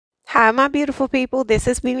Hi, my beautiful people. This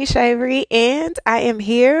is Mimi Shavery, and I am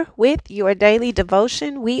here with your daily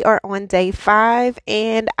devotion. We are on day 5,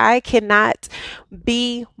 and I cannot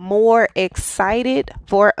be more excited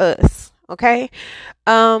for us. Okay.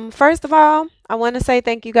 First of all, I want to say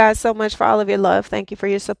thank you guys so much for all of your love. Thank you for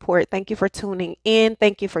your support. Thank you for tuning in.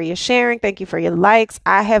 Thank you for your sharing. Thank you for your likes.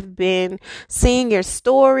 I have been seeing your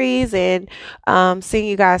stories and seeing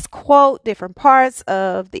you guys quote different parts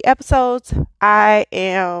of the episodes. I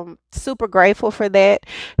am super grateful for that.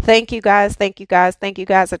 Thank you guys. Thank you guys. Thank you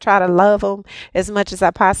guys. I try to love them as much as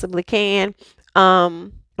I possibly can.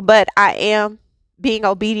 But I am being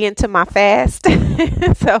obedient to my fast.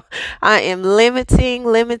 So I am limiting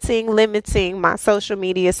my social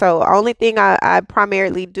media. So only thing I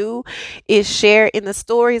primarily do is share in the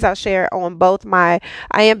stories. I'll share on both my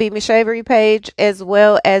I Am Being Shavery page as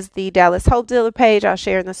well as the Dallas Hope Dealer page. I'll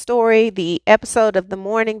share in the story, the episode of the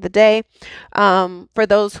morning, the day, for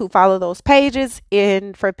those who follow those pages,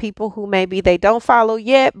 and for people who maybe they don't follow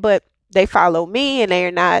yet, but they follow me and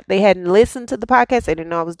they hadn't listened to the podcast. They didn't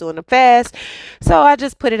know I was doing a fast. So I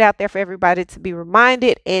just put it out there for everybody to be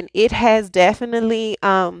reminded. And it has definitely,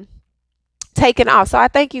 taken off. So I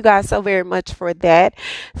thank you guys so very much for that.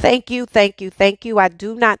 Thank you, thank you, thank you. I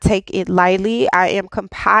do not take it lightly. I am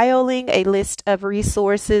compiling a list of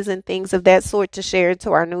resources and things of that sort to share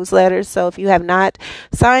into our newsletters. So if you have not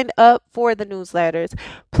signed up for the newsletters,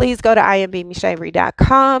 please go to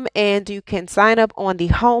iambeamishavery.com and you can sign up on the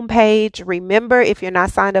homepage. Remember, if you're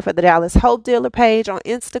not signed up for the Dallas Hope Dealer page on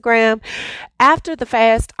Instagram, after the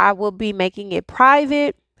fast, I will be making it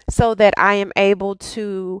private so that I am able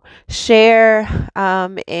to share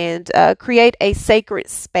and create a sacred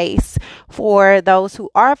space for those who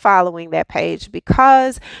are following that page,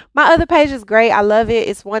 because my other page is great. I love it.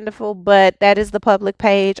 It's wonderful, but that is the public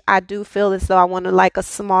page. I do feel as though I want to like a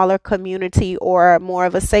smaller community or more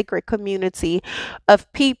of a sacred community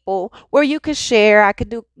of people where you can share. I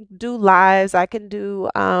could do lives. I can do,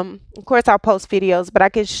 of course, I'll post videos, but I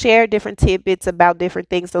can share different tidbits about different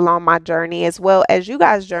things along my journey, as well as you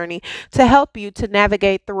guys' journey, to help you to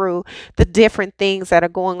navigate through the different things that are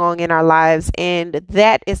going on in our lives. And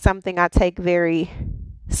that is something I take very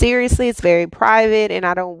seriously. It's very private, and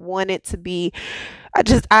I don't want it to be,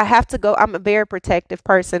 I have to go. I'm a very protective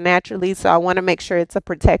person naturally, so I want to make sure it's a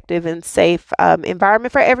protective and safe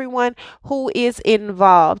environment for everyone who is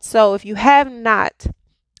involved. So if you have not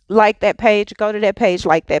like that page, go to that page,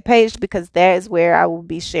 like that page, because that is where I will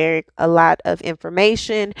be sharing a lot of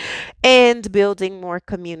information and building more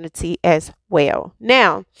community as well.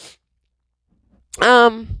 Now,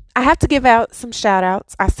 I have to give out some shout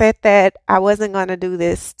outs. I said that I wasn't going to do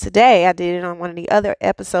this today. I did it on one of the other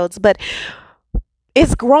episodes, but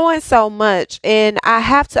it's growing so much, and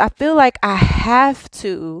I feel like I have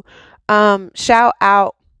to shout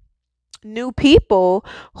out new people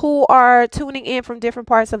who are tuning in from different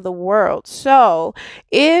parts of the world. So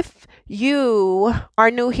if you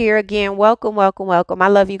are new here, again, welcome, welcome, welcome. I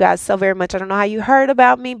love you guys so very much. I don't know how you heard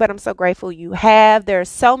about me, but I'm so grateful you have. There are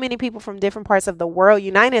so many people from different parts of the world.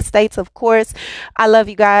 United States, of course. I love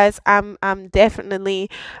you guys. I'm definitely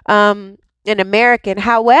an American.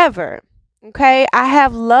 However, okay, I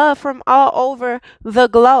have love from all over the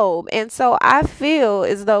globe. And so I feel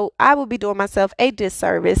as though I would be doing myself a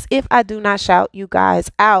disservice if I do not shout you guys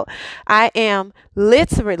out. I am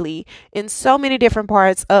literally in so many different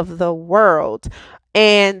parts of the world.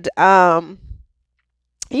 And, I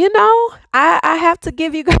have to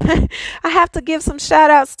give you guys, I have to give some shout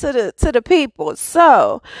outs to the people.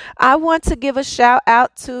 So I want to give a shout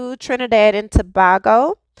out to Trinidad and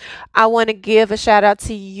Tobago. I want to give a shout out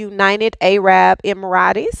to United Arab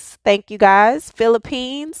Emirates. Thank you guys.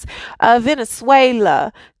 Philippines,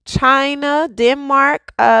 Venezuela, China,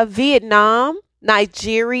 Denmark, Vietnam,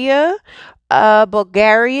 Nigeria,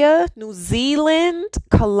 Bulgaria, New Zealand,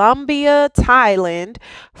 Colombia, Thailand,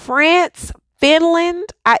 France,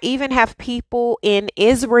 Finland. I even have people in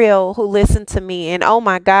Israel who listen to me. And oh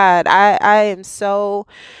my God, I am so.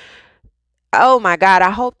 Oh my God, I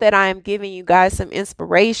hope that I am giving you guys some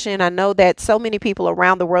inspiration. I know that so many people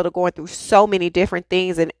around the world are going through so many different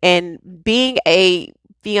things, and being a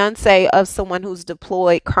fiance of someone who's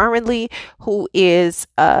deployed currently, who is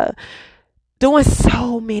doing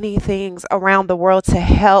so many things around the world to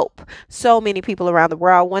help so many people around the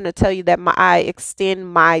world. I want to tell you that I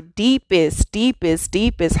extend my deepest, deepest,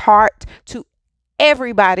 deepest heart to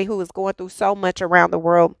everybody who is going through so much around the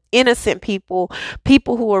world. Innocent people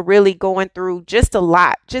who are really going through just a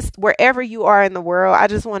lot, just wherever you are in the world. I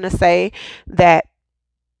just want to say that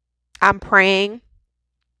I'm praying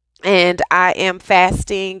and I am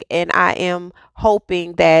fasting, and I am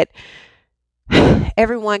hoping that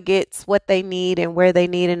everyone gets what they need and where they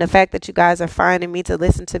need. And the fact that you guys are finding me to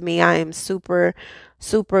listen to me, I am super,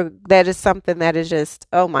 super, that is something that is just,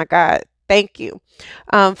 oh my God. Thank you.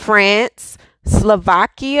 France,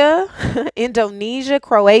 Slovakia, Indonesia,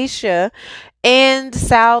 Croatia, and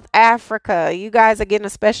South Africa. You guys are getting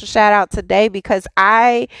a special shout out today because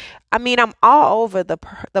I mean, I'm all over the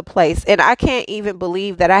place, and I can't even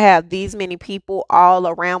believe that I have these many people all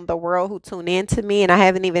around the world who tune in to me, and I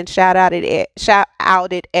haven't even shout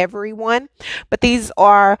outed everyone. But these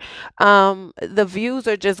are the views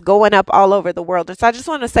are just going up all over the world. And so I just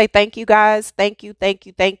want to say thank you guys. Thank you, thank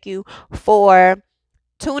you, thank you for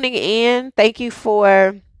tuning in. Thank you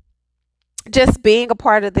for just being a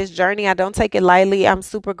part of this journey. I don't take it lightly. I'm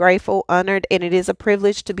super grateful, honored, and it is a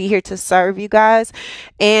privilege to be here to serve you guys.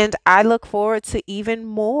 And I look forward to even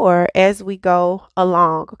more as we go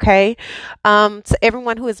along. Okay. To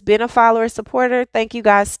everyone who has been a follower, supporter, thank you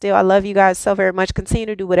guys still. I love you guys so very much. Continue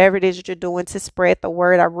to do whatever it is that you're doing to spread the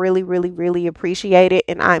word. I really, really, really appreciate it.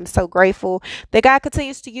 And I'm so grateful that God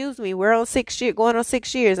continues to use me. We're on going on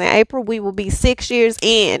 6 years. In April, we will be 6 years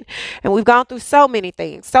in. And we've gone through so many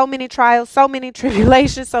things, so many trials, so many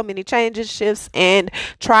tribulations, so many changes, shifts, and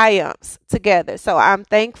triumphs together. So I'm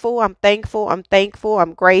thankful. I'm thankful. I'm thankful.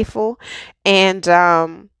 I'm grateful. And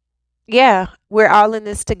yeah, we're all in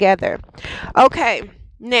this together. Okay,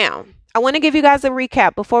 now I want to give you guys a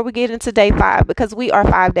recap before we get into day 5 because we are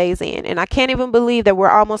 5 days in and I can't even believe that we're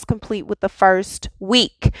almost complete with the first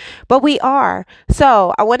week, but we are.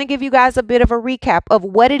 So I want to give you guys a bit of a recap of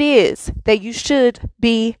what it is that you should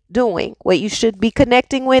be doing, what you should be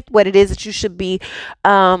connecting with, what it is that you should be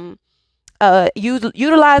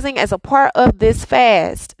utilizing as a part of this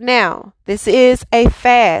fast. Now, this is a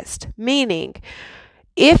fast, meaning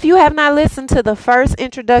if you have not listened to the first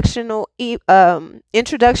introductional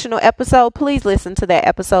episode, please listen to that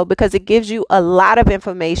episode because it gives you a lot of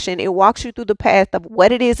information. It walks you through the path of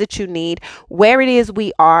what it is that you need, where it is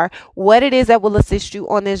we are, what it is that will assist you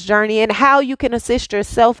on this journey, and how you can assist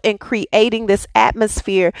yourself in creating this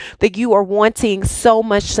atmosphere that you are wanting so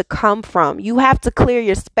much to come from. You have to clear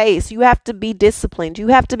your space. You have to be disciplined. You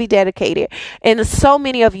have to be dedicated. And so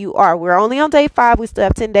many of you are. We're only on day 5. We still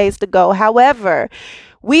have 10 days to go. However,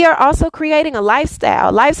 we are also creating a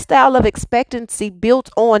lifestyle of expectancy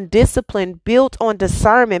built on discipline, built on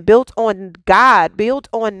discernment, built on God, built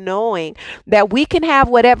on knowing that we can have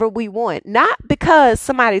whatever we want, not because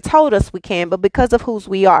somebody told us we can, but because of whose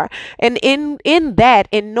we are. And in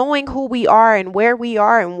knowing who we are and where we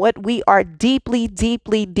are and what we are deeply,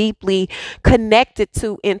 deeply, deeply connected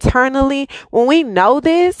to internally, when we know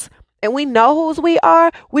this and we know whose we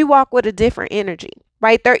are, we walk with a different energy.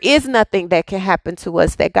 Right? There is nothing that can happen to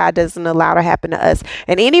us that God doesn't allow to happen to us.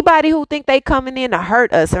 And anybody who think they coming in to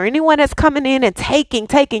hurt us or anyone that's coming in and taking,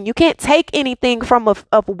 you can't take anything from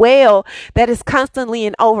a well that is constantly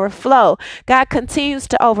in overflow. God continues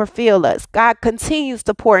to overfill us. God continues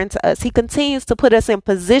to pour into us. He continues to put us in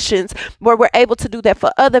positions where we're able to do that for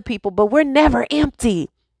other people, but we're never empty.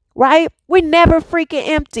 Right? We're never freaking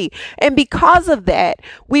empty. And because of that,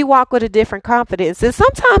 we walk with a different confidence. And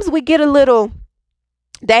sometimes we get a little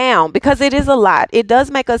down because it is a lot. It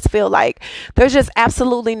does make us feel like there's just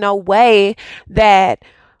absolutely no way that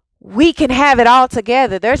we can have it all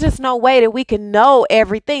together. There's just no way that we can know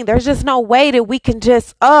everything. There's just no way that we can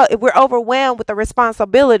just, we're overwhelmed with the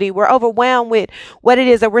responsibility. We're overwhelmed with what it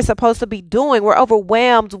is that we're supposed to be doing. We're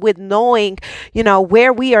overwhelmed with knowing,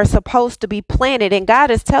 where we are supposed to be planted. And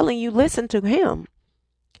God is telling you, listen to Him.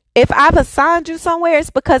 If I've assigned you somewhere, it's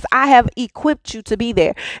because I have equipped you to be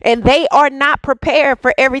there. And they are not prepared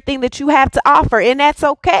for everything that you have to offer. And that's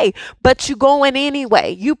okay. But you're going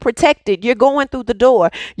anyway. You protected. You're going through the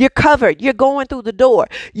door. You're covered. You're going through the door.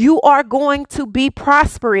 You are going to be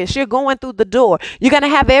prosperous. You're going through the door. You're going to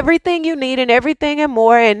have everything you need and everything and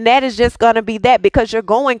more. And that is just going to be that because you're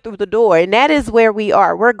going through the door. And that is where we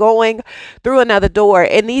are. We're going through another door.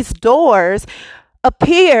 And these doors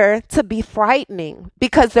appear to be frightening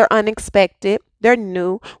because they're unexpected. They're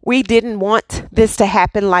new. We didn't want this to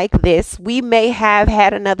happen like this. We may have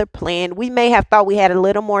had another plan. We may have thought we had a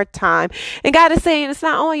little more time. And God is saying it's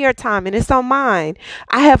not on your time and it's on mine.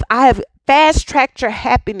 I have fast tracked your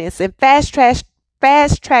happiness and fast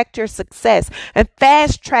tracked your success and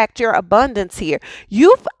fast tracked your abundance here.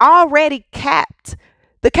 You've already capped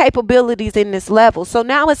the capabilities in this level. So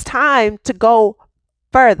now it's time to go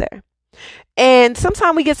further. And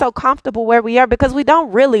sometimes we get so comfortable where we are because we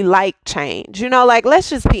don't really like change. Like, let's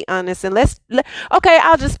just be honest, and okay,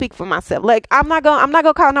 I'll just speak for myself. Like, I'm not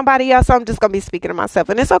gonna call nobody else. So I'm just gonna be speaking to myself.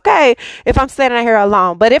 And it's okay if I'm standing here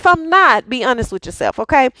alone. But if I'm not, be honest with yourself,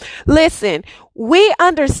 okay? Listen, we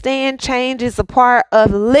understand change is a part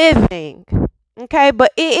of living. Okay,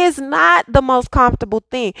 but it is not the most comfortable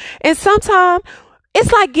thing. And sometimes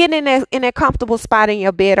it's like getting in a comfortable spot in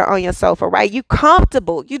your bed or on your sofa, right? You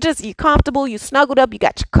comfortable. You comfortable. You snuggled up. You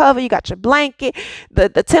got your cover. You got your blanket. The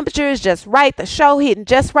temperature is just right. The show hitting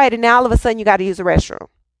just right. And now all of a sudden you got to use the restroom,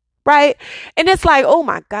 right? And it's like, oh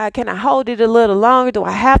my God, can I hold it a little longer? Do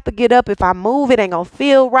I have to get up? If I move, it ain't going to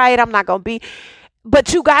feel right. I'm not going to be.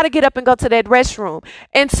 But you got to get up and go to that restroom.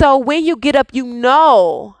 And so when you get up,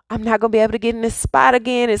 I'm not going to be able to get in this spot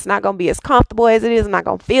again. It's not going to be as comfortable as it is. I'm not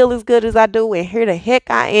going to feel as good as I do. And here the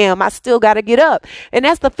heck I am. I still got to get up. And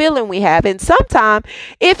that's the feeling we have. And sometimes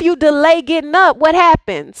if you delay getting up, what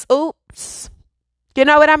happens? Oops. You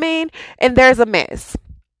know what I mean? And there's a mess.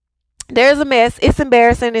 It's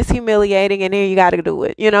embarrassing, it's humiliating, and then you got to do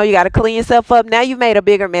it. You got to clean yourself up. Now you made a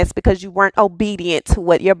bigger mess because you weren't obedient to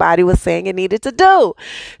what your body was saying it needed to do.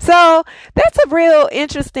 So that's a real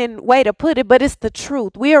interesting way to put it, but it's the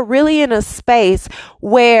truth. We are really in a space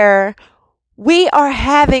where we are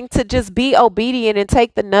having to just be obedient and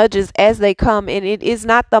take the nudges as they come. And it is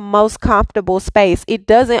not the most comfortable space. It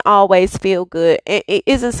doesn't always feel good. It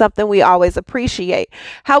isn't something we always appreciate.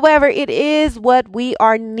 However, it is what we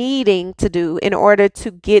are needing to do in order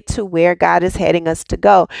to get to where God is heading us to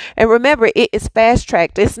go. And remember, it is fast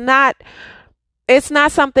tracked. It's not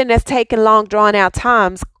something that's taking long, drawn out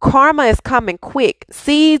times. Karma is coming quick.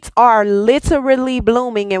 Seeds are literally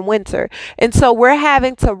blooming in winter. And so we're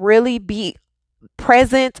having to really be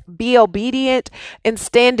present, be obedient, and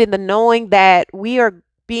stand in the knowing that we're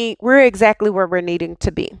exactly where we're needing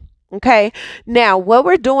to be. Okay. Now, what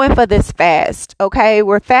we're doing for this fast, okay,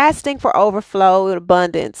 we're fasting for overflow,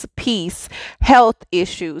 abundance, peace, health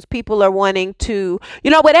issues. People are wanting to,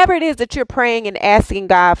 whatever it is that you're praying and asking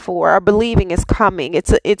God for or believing is coming.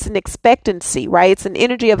 It's an expectancy, right? It's an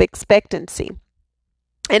energy of expectancy.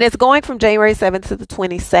 And it's going from January 7th to the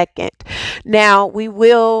 22nd. Now, we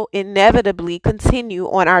will inevitably continue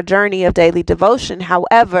on our journey of daily devotion.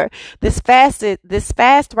 However, this fast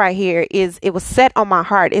right here it was set on my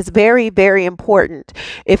heart. It's very, very important.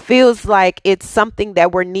 It feels like it's something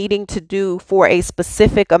that we're needing to do for a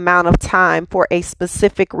specific amount of time, for a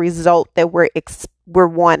specific result that we're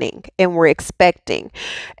wanting and we're expecting.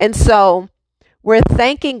 And so we're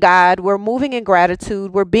thanking God. We're moving in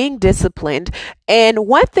gratitude. We're being disciplined. And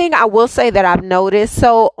one thing I will say that I've noticed,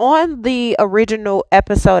 so on the original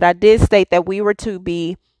episode, I did state that we were to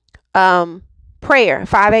be prayer,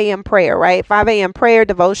 5 a.m. prayer, right? 5 a.m. prayer,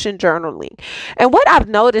 devotion, journaling. And what I've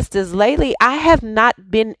noticed is lately I have not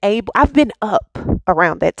been I've been up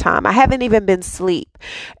around that time. I haven't even been asleep.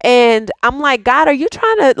 And I'm like, God, are you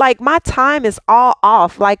trying to, like, my time is all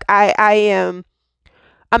off. Like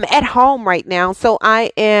I'm at home right now, so I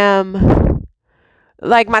am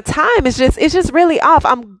like, my time is it's just really off.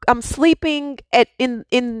 I'm sleeping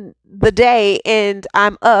in the day and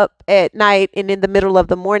I'm up at night and in the middle of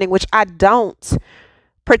the morning, which I don't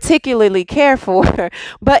particularly care for.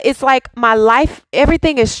 But it's like my life,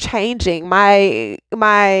 everything is changing. The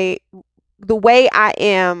way I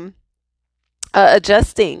am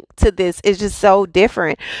adjusting to this is just so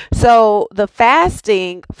different. So the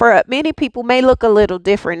fasting for many people may look a little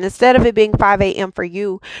different. Instead of it being 5 a.m. for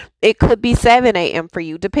you, it could be 7 a.m. for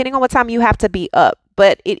you, depending on what time you have to be up.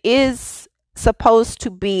 But it is supposed to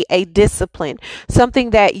be a discipline,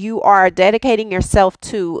 something that you are dedicating yourself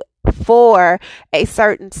to for a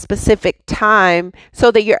certain specific time,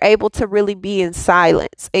 so that you're able to really be in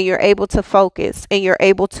silence and you're able to focus and you're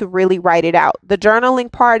able to really write it out. The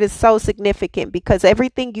journaling part is so significant because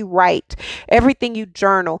everything you write, everything you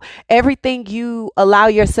journal, everything you allow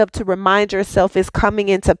yourself to remind yourself is coming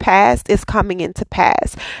into pass.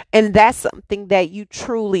 And that's something that you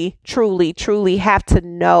truly, truly, truly have to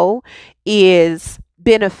know is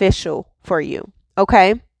beneficial for you.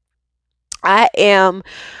 Okay. I am,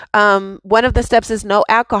 one of the steps is no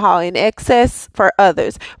alcohol in excess for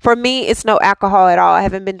others. For me, it's no alcohol at all. I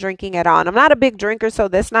haven't been drinking at all. And I'm not a big drinker, so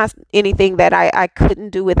that's not anything that I couldn't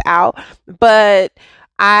do without. But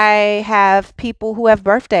I have people who have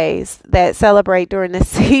birthdays that celebrate during this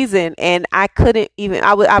season, and I couldn't even,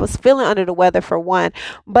 I was feeling under the weather for one,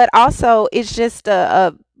 but also it's just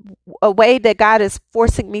a way that God is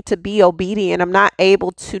forcing me to be obedient. I'm not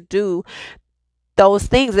able to do those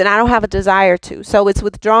things, and I don't have a desire to. So it's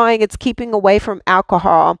withdrawing, it's keeping away from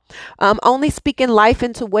alcohol, only speaking life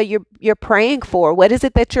into what you're praying for. What is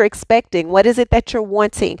it that you're expecting? What is it that you're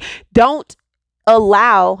wanting? Don't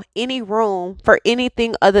allow any room for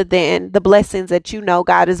anything other than the blessings that you know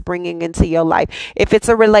God is bringing into your life. If it's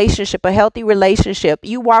a relationship, a healthy relationship,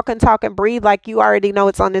 you walk and talk and breathe like you already know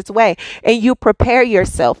it's on its way, and you prepare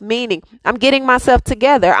yourself, meaning I'm getting myself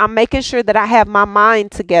together. I'm making sure that I have my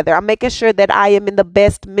mind together. I'm making sure that I am in the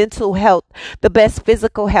best mental health, the best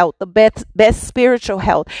physical health, the best spiritual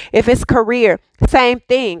health. If it's career, same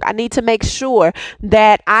thing. I need to make sure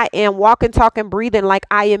that I am walking, talking, breathing like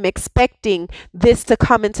I am expecting this to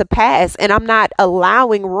come into pass, and I'm not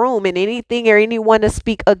allowing room in anything or anyone to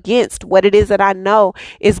speak against what it is that I know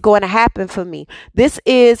is going to happen for me. This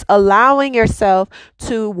is allowing yourself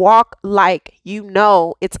to walk like you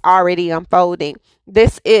know it's already unfolding.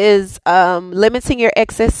 This is limiting your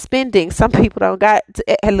excess spending. Some people don't got to,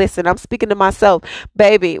 listen, I'm speaking to myself,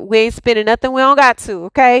 baby. We ain't spending nothing we don't got to,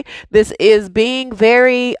 okay? This is being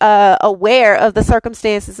very aware of the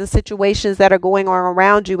circumstances and situations that are going on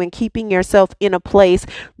around you, and keeping yourself in a place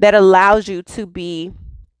that allows you to be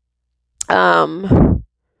to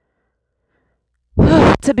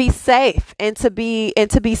be safe and to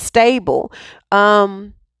be stable.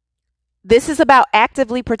 This is about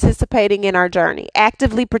actively participating in our journey,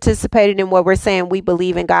 actively participating in what we're saying we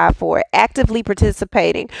believe in God for, actively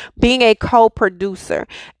participating, being a co-producer,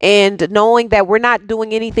 and knowing that we're not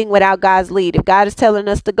doing anything without God's lead. If God is telling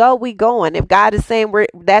us to go, we going. If God is saying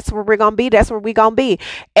that's where we're going to be, that's where we're going to be.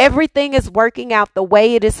 Everything is working out the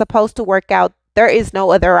way it is supposed to work out. There is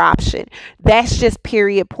no other option. That's just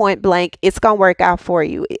period, point blank. It's going to work out for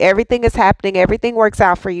you. Everything is happening. Everything works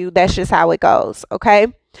out for you. That's just how it goes. Okay.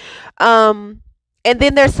 And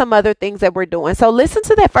then there's some other things that we're doing. So listen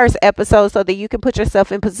to that first episode so that you can put yourself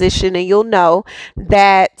in position, and you'll know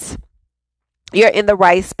that you're in the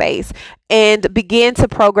right space, and begin to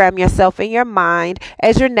program yourself in your mind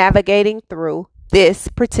as you're navigating through this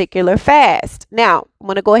particular fast. Now, I'm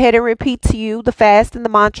going to go ahead and repeat to you the fast and the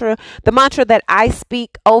mantra that I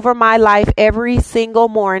speak over my life every single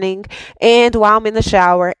morning, and while I'm in the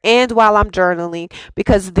shower, and while I'm journaling,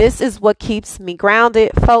 because this is what keeps me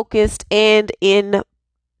grounded, focused, and in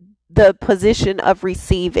the position of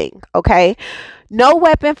receiving. Okay. No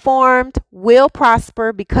weapon formed will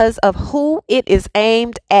prosper because of who it is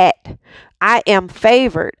aimed at. I am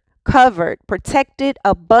favored, covered, protected,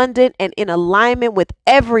 abundant, and in alignment with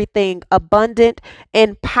everything abundant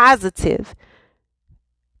and positive,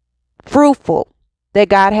 fruitful that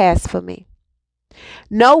God has for me.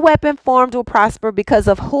 No weapon formed will prosper because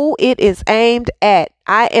of who it is aimed at.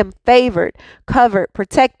 I am favored, covered,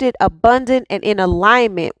 protected, abundant, and in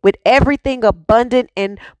alignment with everything abundant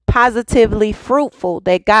and positively fruitful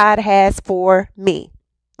that God has for me.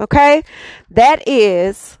 Okay? That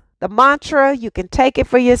is the mantra. You can take it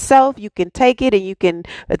for yourself. You can take it and you can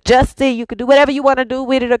adjust it. You can do whatever you want to do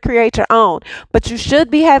with it or create your own. But you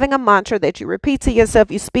should be having a mantra that you repeat to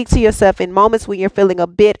yourself. You speak to yourself in moments when you're feeling a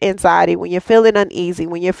bit anxiety, when you're feeling uneasy,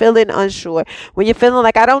 when you're feeling unsure, when you're feeling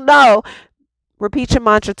like, I don't know. Repeat your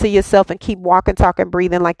mantra to yourself and keep walking, talking,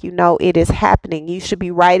 breathing like you know it is happening. You should be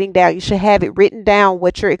writing down. You should have it written down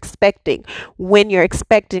what you're expecting, when you're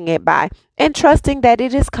expecting it by, and trusting that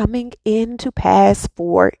it is coming into pass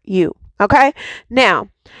for you. Okay. Now,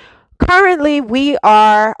 currently we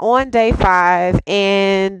are on day 5,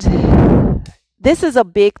 and this is a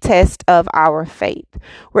big test of our faith.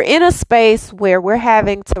 We're in a space where we're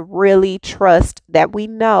having to really trust that we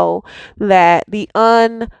know that the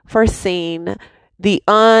unforeseen, the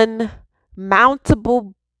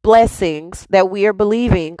unmountable blessings that we are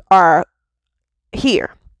believing are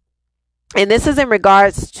here. And this is in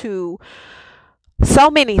regards to so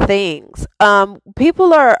many things.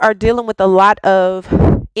 People are dealing with a lot of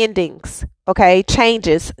endings, okay,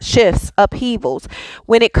 changes, shifts, upheavals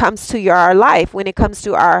when it comes to our life, when it comes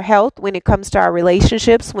to our health, when it comes to our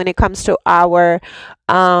relationships, when it comes to our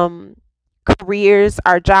careers,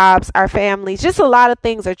 our jobs, our families. Just a lot of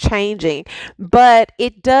things are changing, but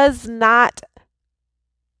it does not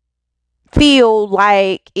feel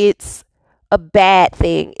like it's a bad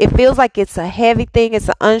thing. It feels like it's a heavy thing. It's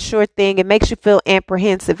an unsure thing. It makes you feel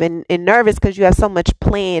apprehensive and nervous because you have so much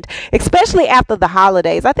planned, especially after the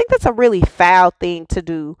holidays. I think that's a really foul thing to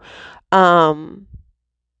do. How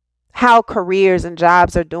careers and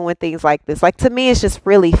jobs are doing things like this. Like, to me, it's just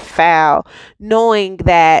really foul knowing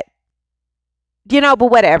that, but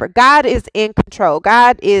whatever. God is in control.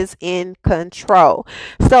 God is in control.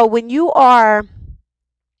 So when you are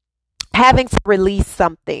having to release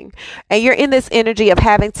something, and you're in this energy of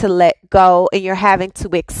having to let go, and you're having to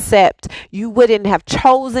accept you wouldn't have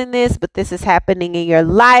chosen this, but this is happening in your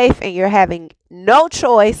life, and you're having no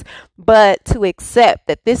choice but to accept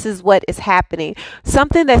that this is what is happening.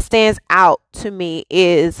 Something that stands out to me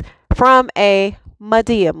is from a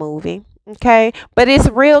Madea movie. Okay, but it's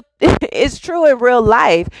real. It's true in real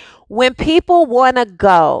life. When people want to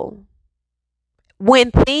go,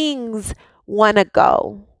 when things want to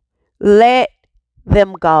go, let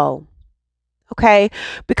them go. Okay?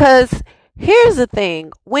 Because here's the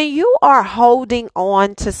thing, when you are holding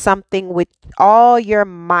on to something with all your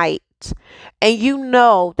might, and you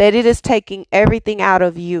know that it is taking everything out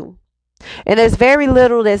of you, and there's very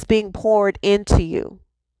little that's being poured into you,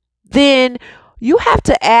 then you have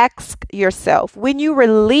to ask yourself, when you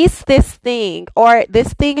release this thing, or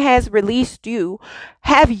this thing has released you,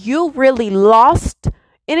 have you really lost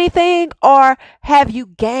anything, or have you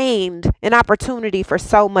gained an opportunity for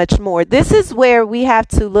so much more? This is where we have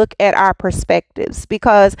to look at our perspectives,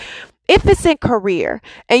 because if it's in career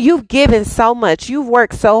and you've given so much, you've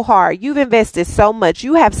worked so hard, you've invested so much,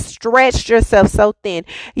 you have stretched yourself so thin,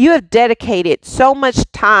 you have dedicated so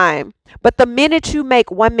much time, but the minute you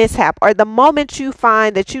make one mishap, or the moment you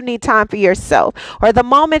find that you need time for yourself, or the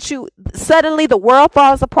moment you suddenly the world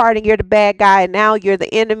falls apart and you're the bad guy and now you're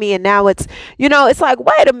the enemy, and now it's like,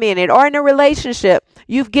 wait a minute. Or in a relationship,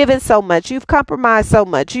 you've given so much, you've compromised so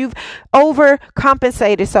much, you've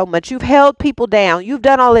overcompensated so much, you've held people down, you've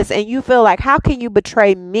done all this, and you feel like, how can you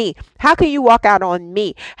betray me? How can you walk out on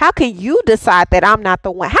me? How can you decide that I'm not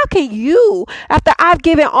the one? How can you, after I've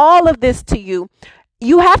given all of this to you?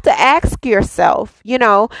 You have to ask yourself,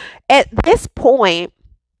 at this point,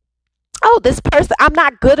 oh, this person, I'm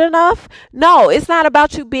not good enough. No, it's not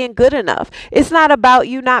about you being good enough. It's not about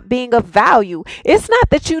you not being of value. It's not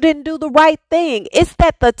that you didn't do the right thing. It's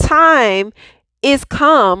that the time is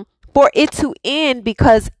come for it to end,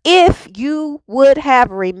 because if you would have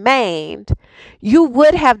remained, you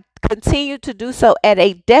would have continued to do so at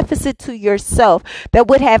a deficit to yourself that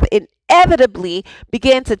would have inevitably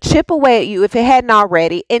began to chip away at you, if it hadn't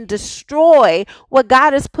already, and destroy what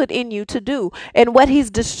God has put in you to do, and what he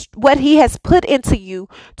has put into you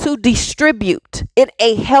to distribute in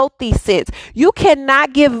a healthy sense. You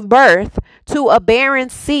cannot give birth to a barren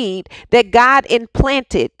seed that God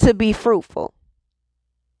implanted to be fruitful.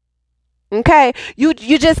 Okay, you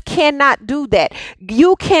just cannot do that.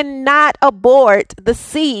 You cannot abort the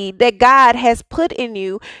seed that God has put in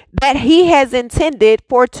you, that he has intended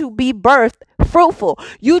for to be birthed fruitful.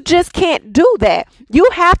 You just can't do that. You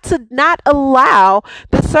have to not allow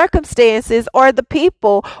the circumstances or the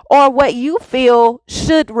people or what you feel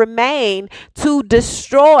should remain to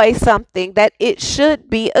destroy something that it should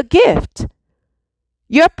be a gift.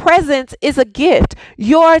 Your presence is a gift.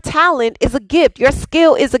 Your talent is a gift. Your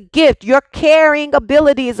skill is a gift. Your caring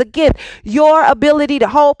ability is a gift. Your ability to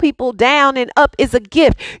hold people down and up is a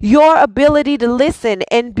gift. Your ability to listen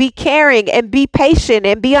and be caring and be patient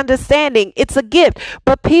and be understanding, it's a gift.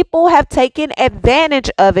 But people have taken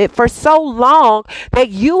advantage of it for so long that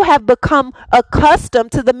you have become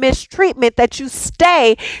accustomed to the mistreatment that you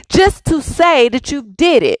stay just to say that you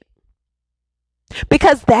did it.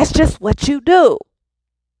 Because that's just what you do.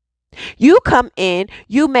 You come in,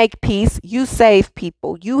 you make peace, you save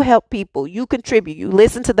people, you help people, you contribute, you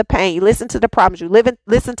listen to the pain, you listen to the problems, you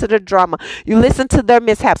listen to the drama, you listen to their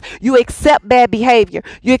mishaps, you accept bad behavior,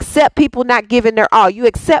 you accept people not giving their all, you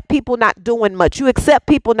accept people not doing much, you accept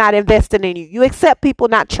people not investing in you, you accept people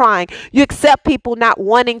not trying, you accept people not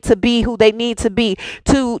wanting to be who they need to be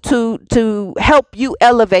to help you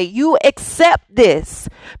elevate. You accept this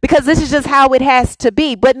because this is just how it has to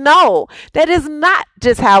be. But no, that is not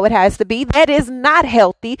just how it has to be. That is not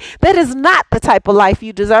healthy. That is not the type of life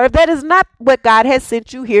you deserve. That is not what God has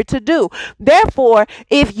sent you here to do. Therefore,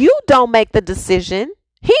 if you don't make the decision,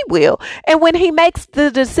 he will. And when he makes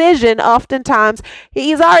the decision, oftentimes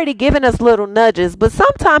he's already given us little nudges, but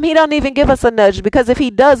sometimes he don't even give us a nudge, because if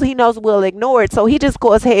he does, he knows we'll ignore it. So he just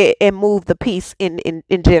goes ahead and move the piece in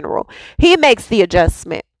general. He makes the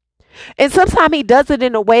adjustment. And sometimes he does it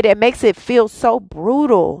in a way that makes it feel so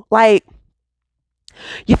brutal. Like,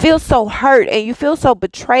 you feel so hurt and you feel so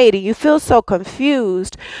betrayed and you feel so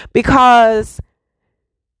confused, because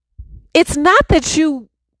it's not that you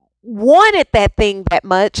wanted that thing that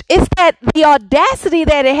much. It's that the audacity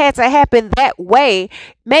that it had to happen that way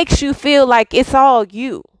makes you feel like it's all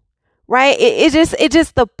you. Right? It's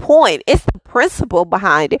just the point. It's the principle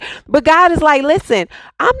behind it. But God is like, listen,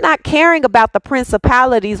 I'm not caring about the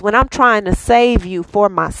principalities when I'm trying to save you for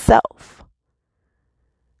myself.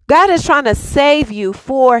 God is trying to save you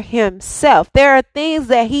for himself. There are things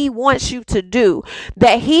that he wants you to do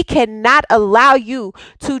that he cannot allow you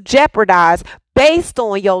to jeopardize based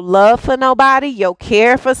on your love for nobody, your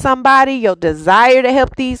care for somebody, your desire to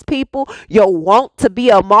help these people, your want to be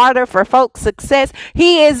a martyr for folks' success.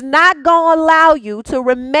 He is not going to allow you to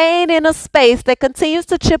remain in a space that continues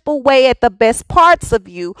to chip away at the best parts of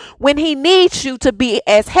you when he needs you to be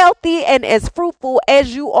as healthy and as fruitful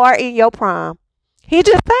as you are in your prime. He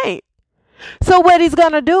just ain't. So what he's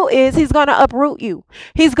going to do is he's going to uproot you.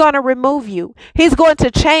 He's going to remove you. He's going to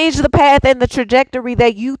change the path and the trajectory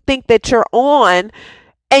that you think that you're on.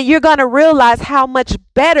 And you're going to realize how much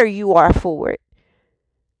better you are for it.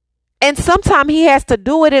 And sometimes he has to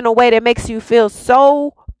do it in a way that makes you feel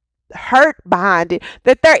so hurt behind it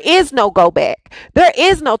that there is no go back. There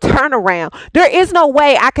is no turnaround. There is no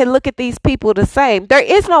way I can look at these people the same. There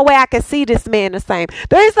is no way I can see this man the same.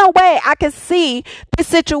 There is no way I can see this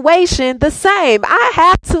situation the same. I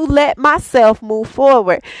have to let myself move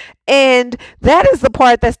forward. And that is the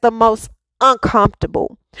part that's the most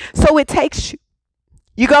uncomfortable. So it takes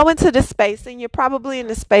you go into this space and you're probably in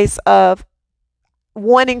the space of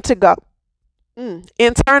wanting to go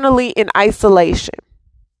internally in isolation.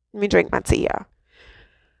 Let me drink my tea, y'all.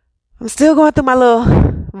 I'm still going through my little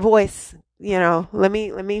voice, Let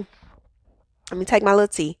me take my little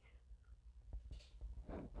tea.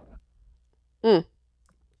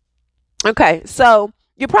 Okay, so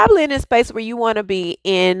you're probably in a space where you want to be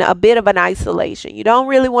in a bit of an isolation. You don't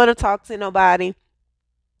really want to talk to nobody.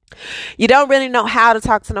 You don't really know how to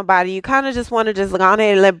talk to nobody. You kind of just want to just go on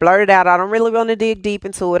ahead and blurt it out. I don't really want to dig deep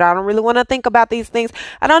into it. I don't really want to think about these things.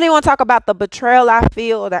 I don't even want to talk about the betrayal I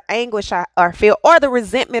feel or the anguish I feel or the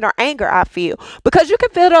resentment or anger I feel, because you can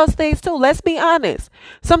feel those things too. Let's be honest.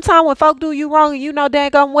 Sometimes when folk do you wrong and you know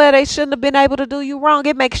daggone well they shouldn't have been able to do you wrong,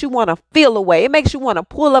 it makes you want to feel a way. It makes you want to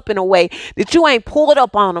pull up in a way that you ain't pulled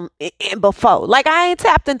up on them before. Like, I ain't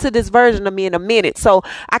tapped into this version of me in a minute. So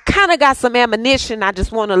I kind of got some ammunition I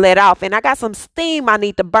just want to let off, and I got some steam I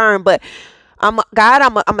need to burn, but I'm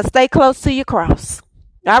gonna stay close to your cross.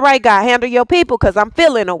 All right, God, handle your people, because I'm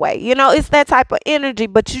feeling away. It's that type of energy,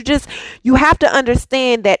 but you have to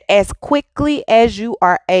understand that as quickly as you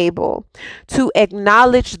are able to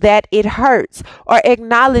acknowledge that it hurts, or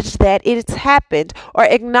acknowledge that it's happened, or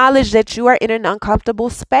acknowledge that you are in an uncomfortable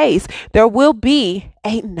space, there will be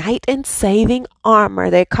a knight in saving armor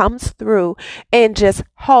that comes through and just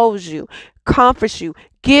holds you, comforts you,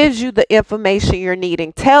 gives you the information you're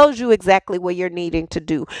needing, tells you exactly what you're needing to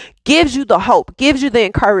do, gives you the hope, gives you the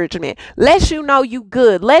encouragement, lets you know you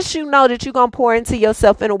good, lets you know that you're going to pour into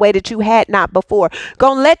yourself in a way that you had not before,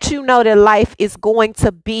 going to let you know that life is going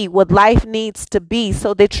to be what life needs to be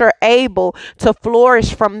so that you're able to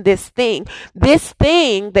flourish from this thing. This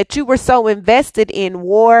thing that you were so invested in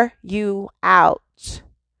wore you out.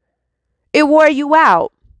 It wore you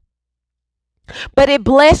out, but it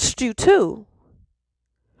blessed you too.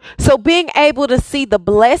 So being able to see the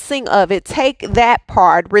blessing of it, take that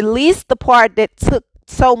part, release the part that took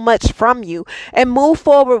so much from you, and move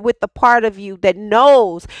forward with the part of you that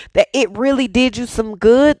knows that it really did you some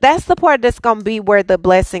good. That's the part that's going to be where the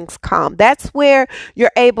blessings come. That's where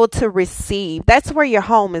you're able to receive. That's where your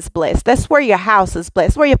home is blessed. That's where your house is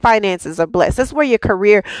blessed, where your finances are blessed. That's where your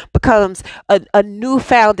career becomes a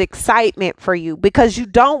newfound excitement for you, because you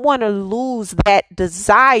don't want to lose that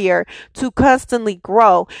desire to constantly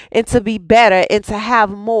grow and to be better and to have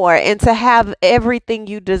more and to have everything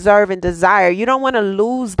you deserve and desire. You don't want to lose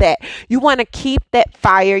that. You want to keep that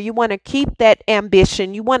fire. You want to keep that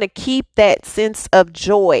ambition. You want to keep that sense of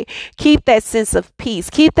joy, keep that sense of peace,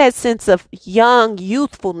 keep that sense of young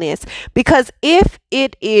youthfulness, because if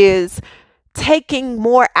it is taking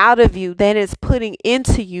more out of you than it's putting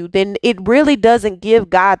into you, then it really doesn't give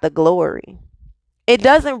God the glory. It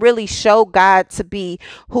doesn't really show God to be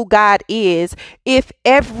who God is if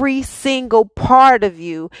every single part of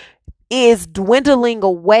you is dwindling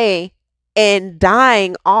away and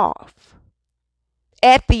dying off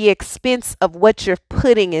at the expense of what you're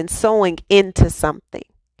putting and sowing into something,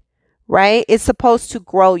 right? It's supposed to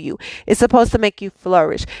grow you. It's supposed to make you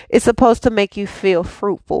flourish. It's supposed to make you feel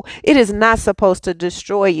fruitful. It is not supposed to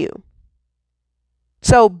destroy you.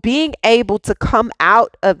 So being able to come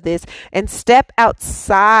out of this and step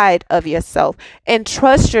outside of yourself and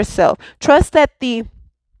trust yourself, trust that the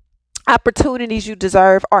opportunities you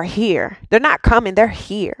deserve are here. They're not coming, they're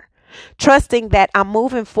here. Trusting that I'm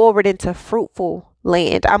moving forward into fruitful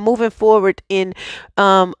land. I'm moving forward in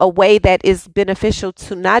a way that is beneficial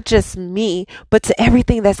to not just me, but to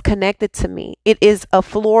everything that's connected to me. It is a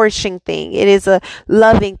flourishing thing. It is a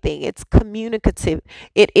loving thing. It's communicative.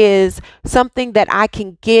 It is something that I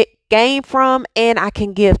can gain from and I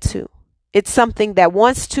can give to. It's something that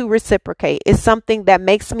wants to reciprocate. It's something that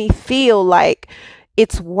makes me feel like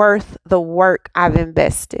it's worth the work I've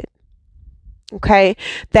invested. Okay,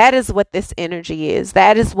 that is what this energy is.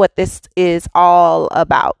 That is what this is all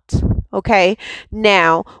about. Okay,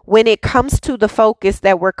 now when it comes to the focus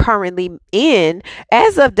that we're currently in,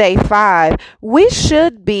 as of day 5, we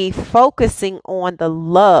should be focusing on the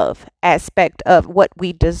love aspect of what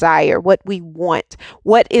we desire, what we want.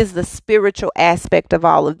 What is the spiritual aspect of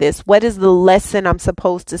all of this? What is the lesson I'm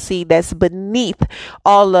supposed to see that's beneath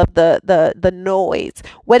all of the noise?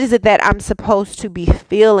 What is it that I'm supposed to be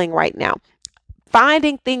feeling right now?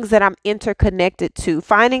 Finding things that I'm interconnected to,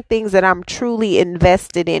 finding things that I'm truly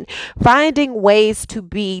invested in, finding ways to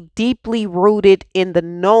be deeply rooted in the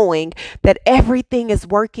knowing that everything is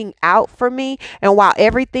working out for me. And while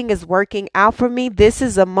everything is working out for me, this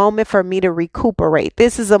is a moment for me to recuperate.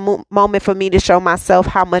 This is a moment for me to show myself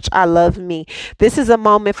how much I love me. This is a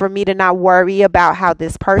moment for me to not worry about how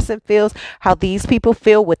this person feels, how these people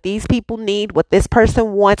feel, what these people need, what this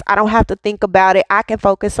person wants. I don't have to think about it. I can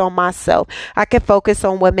focus on myself. I can focus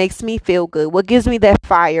on what makes me feel good, what gives me that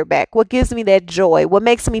fire back, what gives me that joy, what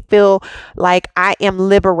makes me feel like I am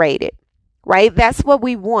liberated, right? That's what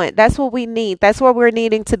we want. That's what we need. That's what we're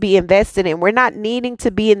needing to be invested in. We're not needing to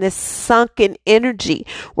be in this sunken energy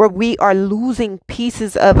where we are losing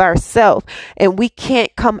pieces of ourselves and we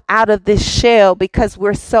can't come out of this shell because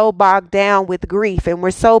we're so bogged down with grief and we're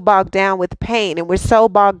so bogged down with pain and we're so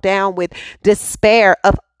bogged down with despair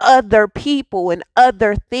of other people and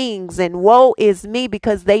other things, and woe is me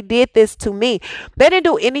because they did this to me. They didn't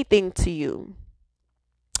do anything to you.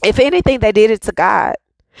 If anything, they did it to God.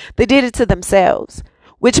 They did it to themselves,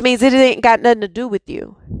 which means it ain't got nothing to do with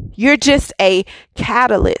you. You're just a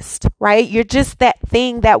catalyst, right? You're just that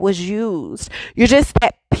thing that was used. You're just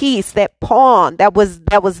that piece, that pawn that was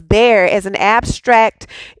there as an abstract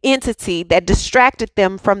entity that distracted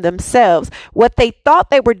them from themselves. What they thought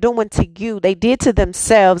they were doing to you, they did to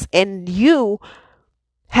themselves, and you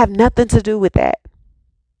have nothing to do with that,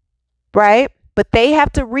 right? But they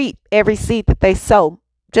have to reap every seed that they sow,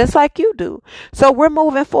 just like you do. So we're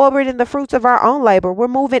moving forward in the fruits of our own labor. We're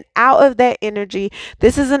moving out of that energy.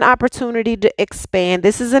 This is an opportunity to expand.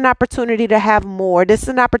 This is an opportunity to have more. This is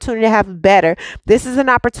an opportunity to have better. This is an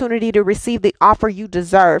opportunity to receive the offer you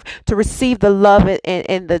deserve, to receive the love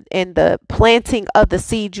and the planting of the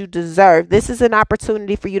seed you deserve. This is an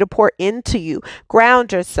opportunity for you to pour into you,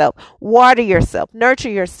 ground yourself, water yourself, nurture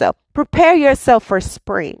yourself, prepare yourself for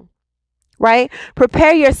spring. Right?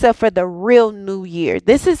 Prepare yourself for the real new year.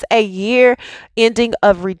 This is a year ending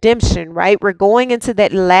of redemption, right? We're going into that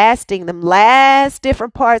them last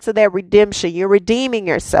different parts of that redemption. You're redeeming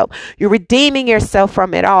yourself. You're redeeming yourself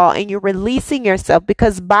from it all, and you're releasing yourself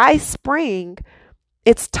because by spring,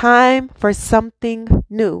 it's time for something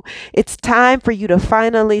new. It's time for you to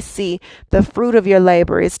finally see the fruit of your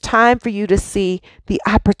labor. It's time for you to see the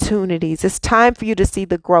opportunities. It's time for you to see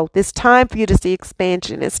the growth. It's time for you to see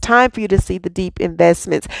expansion. It's time for you to see the deep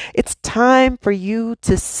investments. It's time for you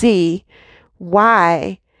to see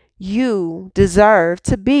why you deserve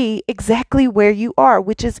to be exactly where you are,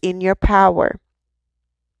 which is in your power.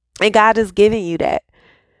 And God is giving you that.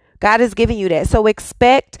 God is giving you that. So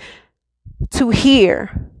expect to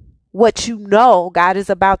hear what you know God is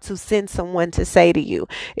about to send someone to say to you.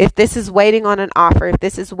 If this is waiting on an offer, if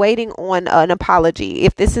this is waiting on an apology,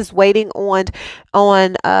 if this is waiting on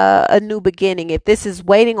a new beginning, if this is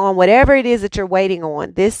waiting on whatever it is that you're waiting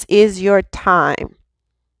on, this is your time.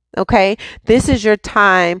 Okay, this is your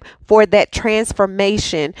time for that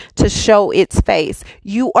transformation to show its face.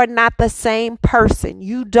 You are not the same person.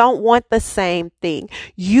 You don't want the same thing.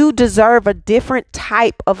 You deserve a different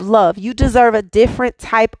type of love. You deserve a different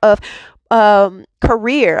type of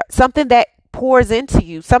career, something that pours into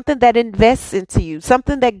you, something that invests into you,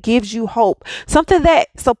 something that gives you hope, something that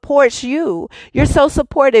supports you. You're so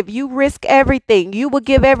supportive. You risk everything. You will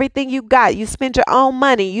give everything you got. You spend your own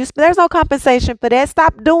money. There's no compensation for that.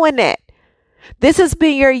 Stop doing that. This has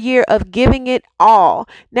been your year of giving it all.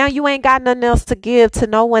 Now you ain't got nothing else to give to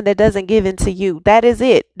no one that doesn't give into you. That is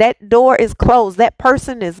it. That door is closed. That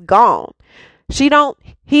person is gone. They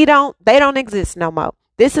don't exist no more.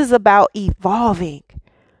 This is about evolving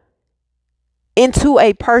into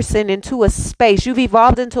a person, into a space. You've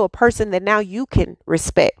evolved into a person that now you can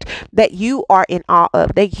respect, that you are in awe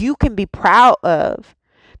of, that you can be proud of,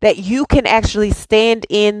 that you can actually stand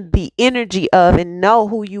in the energy of and know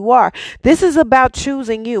who you are. This is about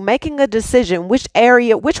choosing you, making a decision. Which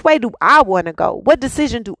way do I want to go? What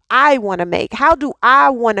decision do I want to make? How do I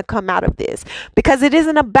want to come out of this? Because it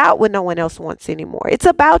isn't about what no one else wants anymore. It's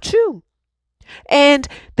about you. And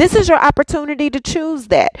this is your opportunity to choose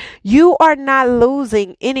that. You are not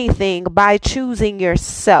losing anything by choosing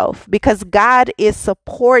yourself, because God is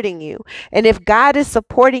supporting you. And if God is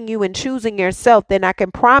supporting you in choosing yourself, then I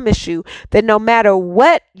can promise you that no matter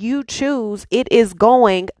what you choose, it is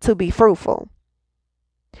going to be fruitful.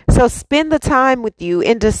 So spend the time with you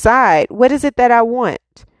and decide, what is it that I want?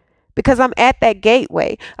 Because I'm at that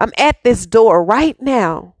gateway. I'm at this door right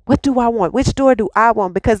now. What do I want? Which door do I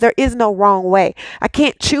want? Because there is no wrong way. I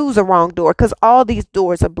can't choose a wrong door, because all these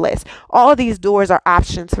doors are blessed. All these doors are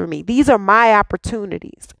options for me. These are my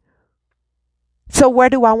opportunities. So where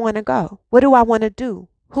do I want to go? What do I want to do?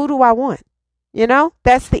 Who do I want? You know,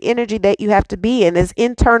 that's the energy that you have to be in. This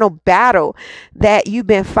internal battle that you've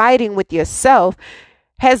been fighting with yourself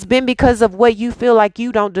has been because of what you feel like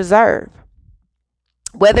you don't deserve.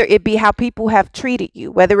 Whether it be how people have treated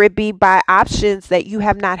you, whether it be by options that you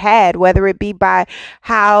have not had, whether it be by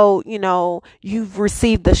how, you've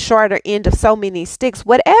received the shorter end of so many sticks,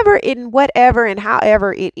 whatever and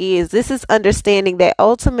however it is, this is understanding that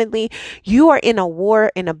ultimately you are in a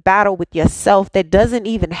war, in a battle with yourself that doesn't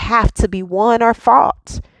even have to be won or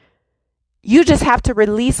fought. You just have to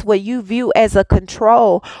release what you view as a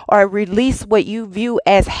control, or release what you view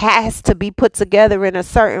as has to be put together in a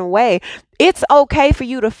certain way. It's okay for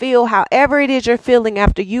you to feel however it is you're feeling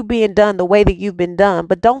after you being done the way that you've been done,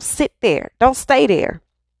 but don't sit there. Don't stay there.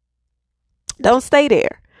 Don't stay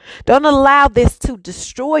there. Don't allow this to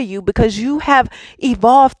destroy you, because you have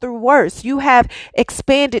evolved through worse. You have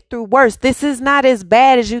expanded through worse. This is not as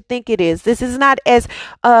bad as you think it is. This is not as,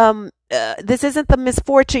 this isn't the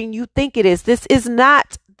misfortune you think it is. This is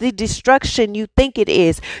not the destruction you think it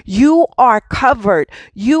is. You are covered.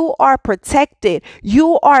 You are protected.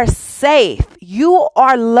 You are safe. You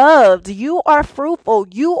are loved. You are fruitful.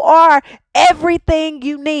 You are everything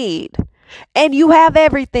you need. And you have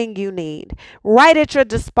everything you need right at your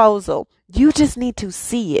disposal. You just need to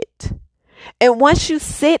see it. And once you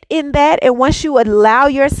sit in that, and once you allow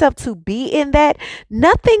yourself to be in that,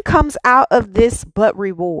 nothing comes out of this but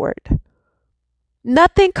reward.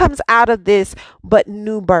 Nothing comes out of this but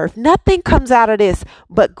new birth. Nothing comes out of this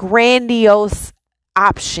but grandiose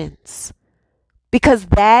options. Because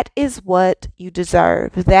that is what you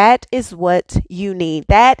deserve. That is what you need.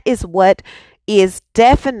 That is what is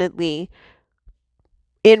definitely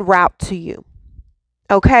en route to you.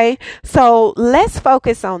 Okay, so let's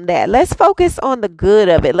focus on that. Let's focus on the good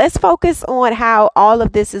of it. Let's focus on how all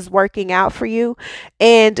of this is working out for you,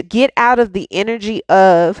 and get out of the energy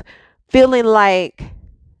of feeling like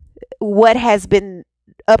what has been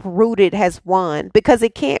uprooted has won, because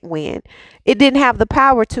it can't win. It didn't have the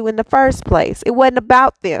power to in the first place. It wasn't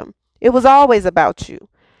about them. It was always about you.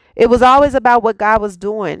 It was always about what God was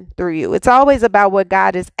doing through you. It's always about what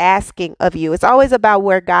God is asking of you. It's always about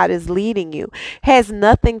where God is leading you. It has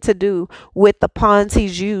nothing to do with the pawns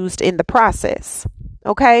he's used in the process.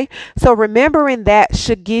 Okay, so remembering that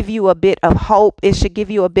should give you a bit of hope. It should give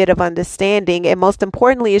you a bit of understanding. And most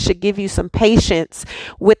importantly, it should give you some patience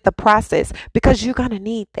with the process, because you're going to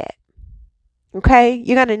need that. Okay,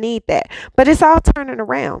 you're going to need that. But it's all turning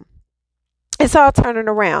around. It's all turning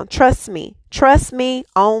around. Trust me. Trust me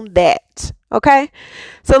on that. Okay.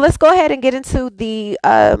 So let's go ahead and get into the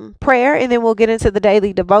prayer, and then we'll get into the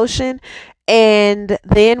daily devotion, and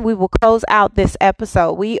then we will close out this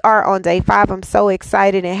episode. We are on day 5. I'm so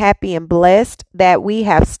excited and happy and blessed that we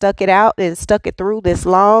have stuck it out and stuck it through this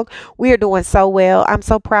long. We are doing so well. I'm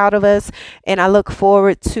so proud of us, and I look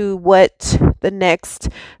forward to what the next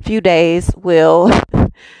few days will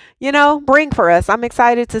bring for us. I'm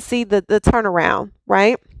excited to see the turnaround,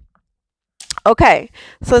 right? Okay,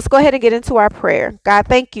 so let's go ahead and get into our prayer. God,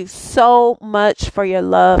 thank you so much for your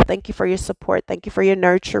love. Thank you for your support. Thank you for your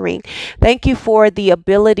nurturing. Thank you for the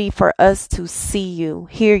ability for us to see you,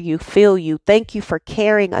 hear you, feel you. Thank you for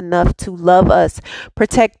caring enough to love us,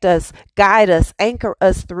 protect us, guide us, anchor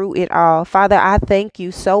us through it all. Father, I thank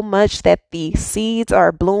you so much that the seeds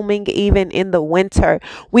are blooming even in the winter.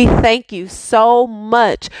 We thank you so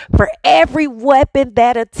much for every weapon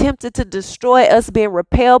that attempted to destroy us being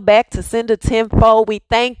repelled back to sender to tenfold. We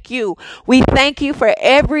thank you. We thank you for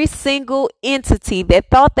every single entity that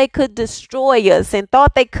thought they could destroy us and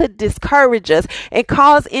thought they could discourage us and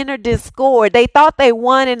cause inner discord. They thought they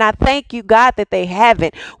won, and I thank you, God, that they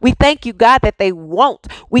haven't. We thank you, God, that they won't.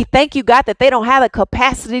 We thank you, God, that they don't have the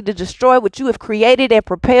capacity to destroy what you have created and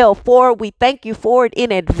propelled forward. We thank you for it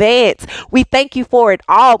in advance. We thank you for it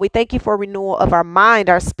all. We thank you for renewal of our mind,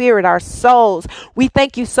 our spirit, our souls. We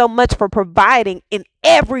thank you so much for providing in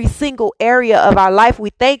every single area of our life. We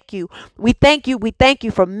thank you. We thank you. We thank you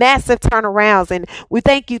for massive turnarounds. And we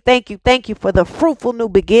thank you for the fruitful new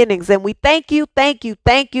beginnings. And we thank you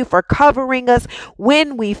for covering us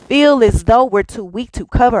when we feel as though we're too weak to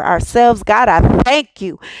cover ourselves. God, I thank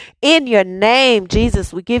you. In your name,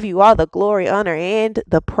 Jesus, we give you all the glory, honor, and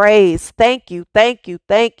the praise. Thank you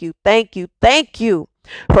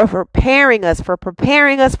for preparing us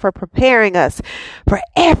for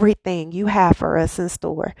everything you have for us in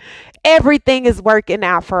store. Everything is working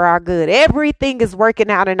out for our good. Everything is working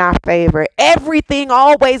out in our favor. Everything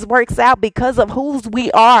always works out because of whose we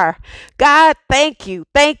are. God, thank you.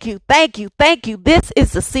 This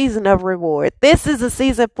is the season of reward. This is the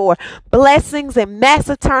season for blessings and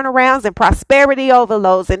massive turnarounds and prosperity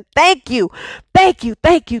overloads. And thank you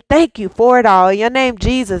for it all. In your name,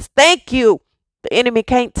 Jesus, thank you. The enemy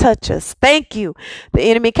can't touch us. Thank you. The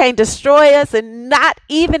enemy can't destroy us, and not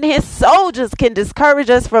even his soldiers can discourage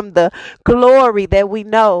us from the glory that we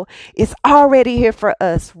know is already here for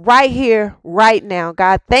us, right here, right now.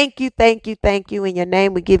 God, thank you. In your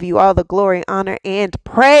name, we give you all the glory, honor, and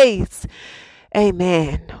praise.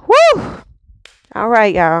 Amen. Woo! All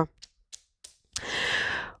right, y'all.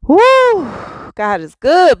 Woo! God is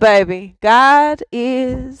good, baby. God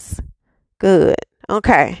is good.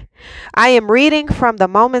 Okay. I am reading from the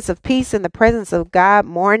Moments of Peace in the Presence of God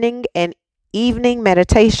morning and evening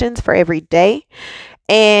meditations for every day.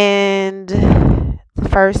 And the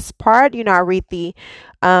first part, I read the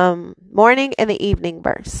morning and the evening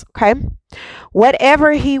verse. Okay.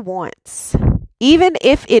 Whatever he wants, even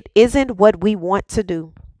if it isn't what we want to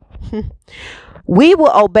do, we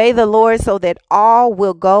will obey the Lord so that all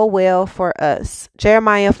will go well for us.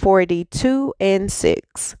 Jeremiah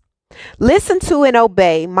 42:6. Listen to and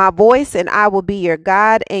obey my voice, and I will be your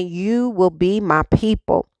God, and you will be my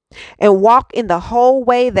people. And walk in the whole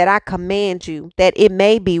way that I command you, that it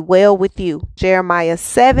may be well with you. Jeremiah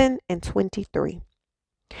 7:23.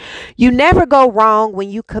 You never go wrong when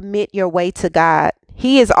you commit your way to God.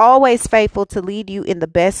 He is always faithful to lead you in the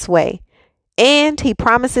best way. And he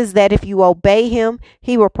promises that if you obey him,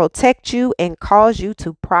 he will protect you and cause you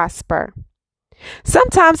to prosper.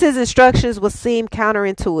 Sometimes his instructions will seem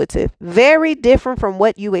counterintuitive, very different from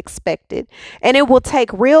what you expected, and it will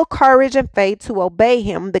take real courage and faith to obey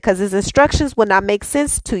him because his instructions will not make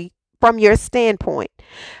sense to you from your standpoint.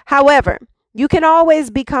 However, you can always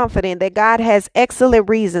be confident that God has excellent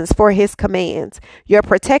reasons for his commands, your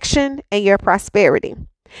protection, and your prosperity.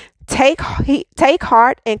 Take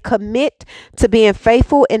heart and commit to being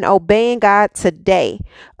faithful and obeying God today.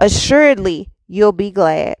 Assuredly, you'll be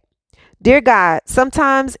glad. Dear God,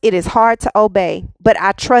 sometimes it is hard to obey, but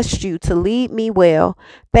I trust you to lead me well.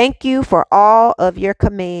 Thank you for all of your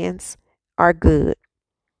commands are good.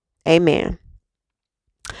 Amen.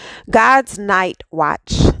 God's night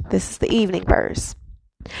watch. This is the evening verse.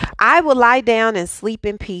 I will lie down and sleep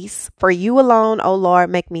in peace, for you alone, O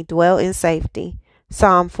Lord, make me dwell in safety.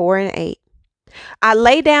 Psalm 4:8. I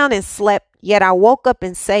lay down and slept, yet I woke up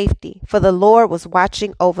in safety, for the Lord was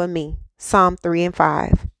watching over me. Psalm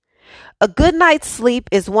 3:5. A good night's sleep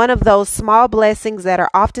is one of those small blessings that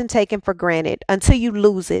are often taken for granted until you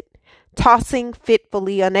lose it, tossing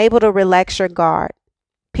fitfully, unable to relax your guard.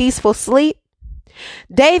 Peaceful sleep?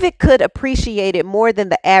 David could appreciate it more than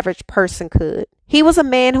the average person could. He was a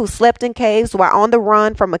man who slept in caves while on the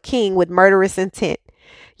run from a king with murderous intent.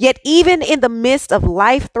 Yet even in the midst of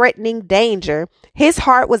life-threatening danger, his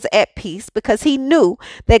heart was at peace because he knew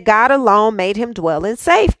that God alone made him dwell in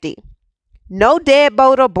safety. No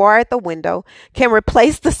deadbolt or bar at the window can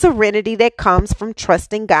replace the serenity that comes from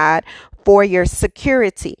trusting God for your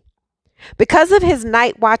security. Because of his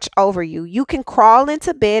night watch over you, you can crawl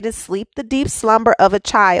into bed and sleep the deep slumber of a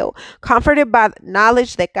child, comforted by the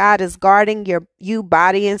knowledge that God is guarding you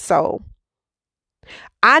body and soul.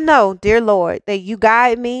 I know, dear Lord, that you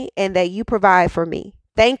guide me and that you provide for me.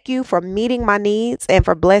 Thank you for meeting my needs and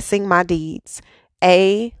for blessing my deeds.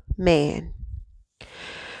 Amen.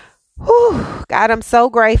 Whew, God, I'm so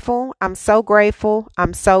grateful. I'm so grateful.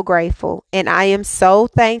 I'm so grateful. And I am so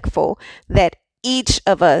thankful that each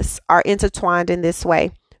of us are intertwined in this way.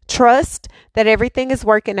 Trust that everything is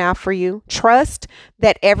working out for you. Trust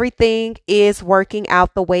that everything is working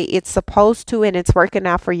out the way it's supposed to, and it's working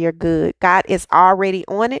out for your good. God is already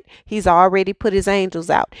on it. He's already put his angels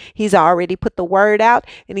out. He's already put the word out,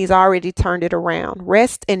 and he's already turned it around.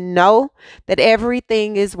 Rest and know that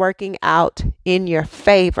everything is working out in your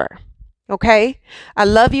favor. Okay. I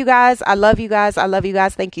love you guys. I love you guys. I love you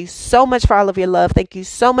guys. Thank you so much for all of your love. Thank you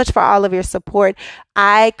so much for all of your support.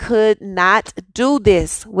 I could not do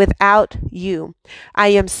this without you. I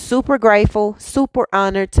am super grateful, super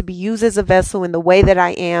honored to be used as a vessel in the way that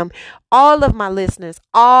I am. All of my listeners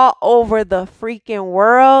all over the freaking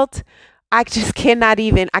world. I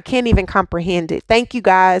can't even comprehend it. Thank you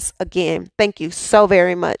guys again. Thank you so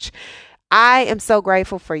very much. I am so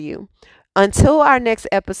grateful for you. Until our next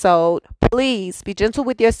episode, please be gentle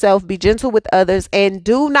with yourself, be gentle with others, and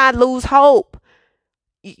do not lose hope.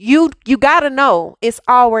 You got to know it's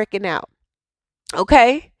all working out.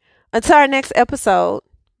 Okay? Until our next episode,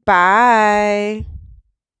 bye.